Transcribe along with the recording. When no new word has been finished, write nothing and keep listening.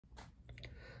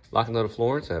Lock and Load of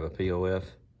Florence, I have a POF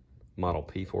model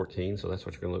P14, so that's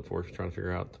what you're gonna look for if you're trying to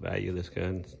figure out the value of this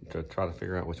gun, to try to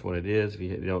figure out which one it is if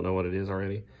you don't know what it is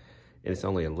already. And it's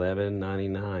only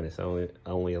 $11.99. It's only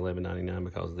 $11.99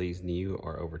 because these new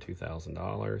are over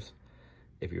 $2,000.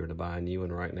 If you were to buy a new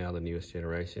one right now, the newest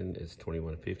generation is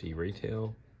 $21.50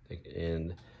 retail.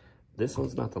 And this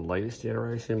one's not the latest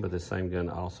generation, but the same gun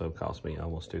also cost me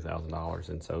almost $2,000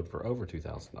 and sold for over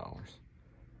 $2,000.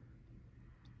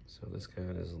 So this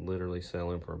gun is literally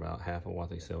selling for about half of what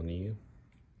they sell new.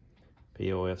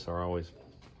 POFs are always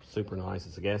super nice.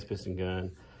 It's a gas piston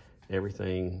gun.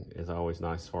 Everything is always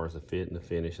nice as far as the fit and the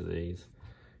finish of these.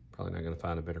 Probably not gonna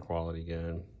find a better quality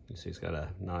gun. You see it's got a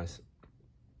nice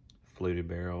fluted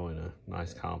barrel and a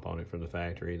nice comp on it from the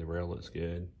factory. The rail looks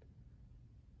good.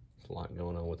 There's a lot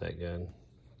going on with that gun.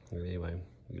 Anyway,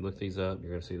 you look these up,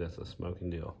 you're gonna see that's a smoking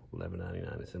deal.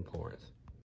 $11.99, it's in Florence.